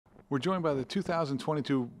We're joined by the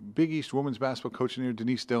 2022 Big East Women's Basketball Coach of the Year,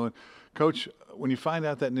 Denise Dillon. Coach, when you find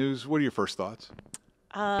out that news, what are your first thoughts?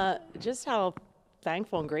 Just how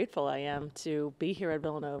thankful and grateful I am to be here at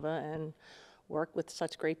Villanova and work with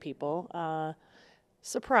such great people.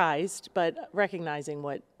 Surprised, but recognizing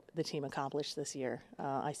what the team accomplished this year,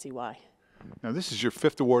 I see why. Now, this is your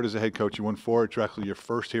fifth award as a head coach. You won 4 directly, your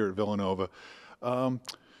first here at Villanova.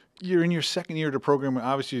 You're in your second year of the program.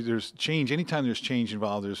 Obviously, there's change. Anytime there's change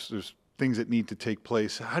involved, there's things that need to take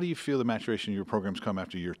place. How do you feel the maturation of your programs come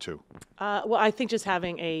after year 2? Well, I think just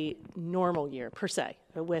having a normal year, per se,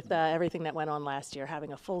 with everything that went on last year,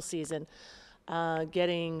 having a full season,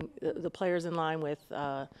 getting the players in line with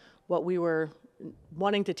what we were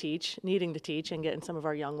wanting to teach, needing to teach, and getting some of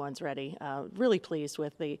our young ones ready. Really pleased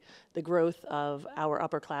with the growth of our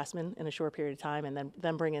upperclassmen in a short period of time, and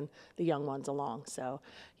then bringing the young ones along. So,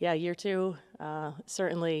 yeah, year 2,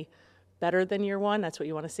 certainly better than year 1. That's what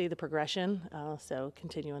you want to see, the progression. So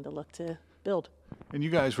continuing to look to build. And you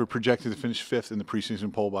guys were projected to finish 5th in the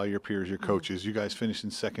preseason poll by your peers, your coaches. You guys finished in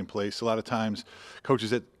 2nd place. A lot of times, coaches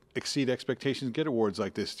that exceed expectations get awards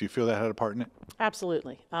like this. Do you feel that had a part in it?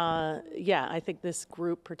 Absolutely. Yeah, I think this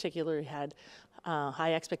group particularly had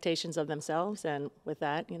high expectations of themselves, and with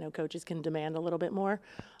that, coaches can demand a little bit more.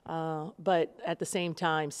 But at the same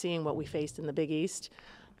time, seeing what we faced in the Big East,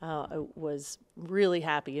 I was really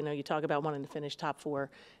happy. You talk about wanting to finish top 4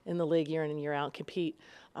 in the league year in and year out, compete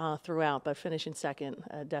throughout, but finishing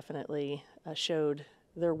 2nd definitely showed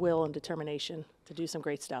their will and determination to do some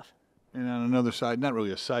great stuff. And on another side, not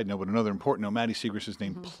really a side note, but another important note, Maddie Siegrist is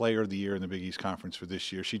named Player of the Year in the Big East Conference for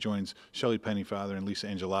this year. She joins Shelley Pennyfather and Lisa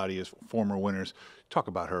Angelotti as former winners. Talk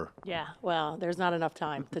about her. Yeah, well, there's not enough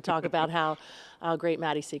time to talk about how great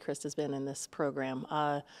Maddie Siegrist has been in this program.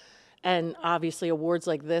 And obviously awards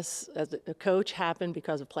like this as a coach happen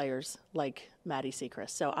because of players like Maddie Siegrist.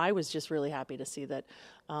 So I was just really happy to see that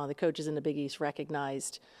the coaches in the Big East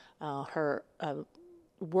recognized her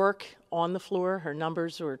work on the floor. Her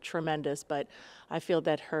numbers were tremendous, but I feel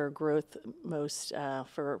that her growth most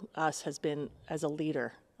for us has been as a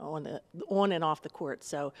leader on and off the court.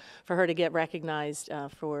 So for her to get recognized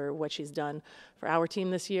for what she's done for our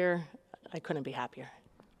team this year, I couldn't be happier.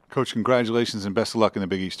 Coach, congratulations and best of luck in the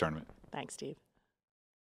Big East tournament. Thanks, Steve.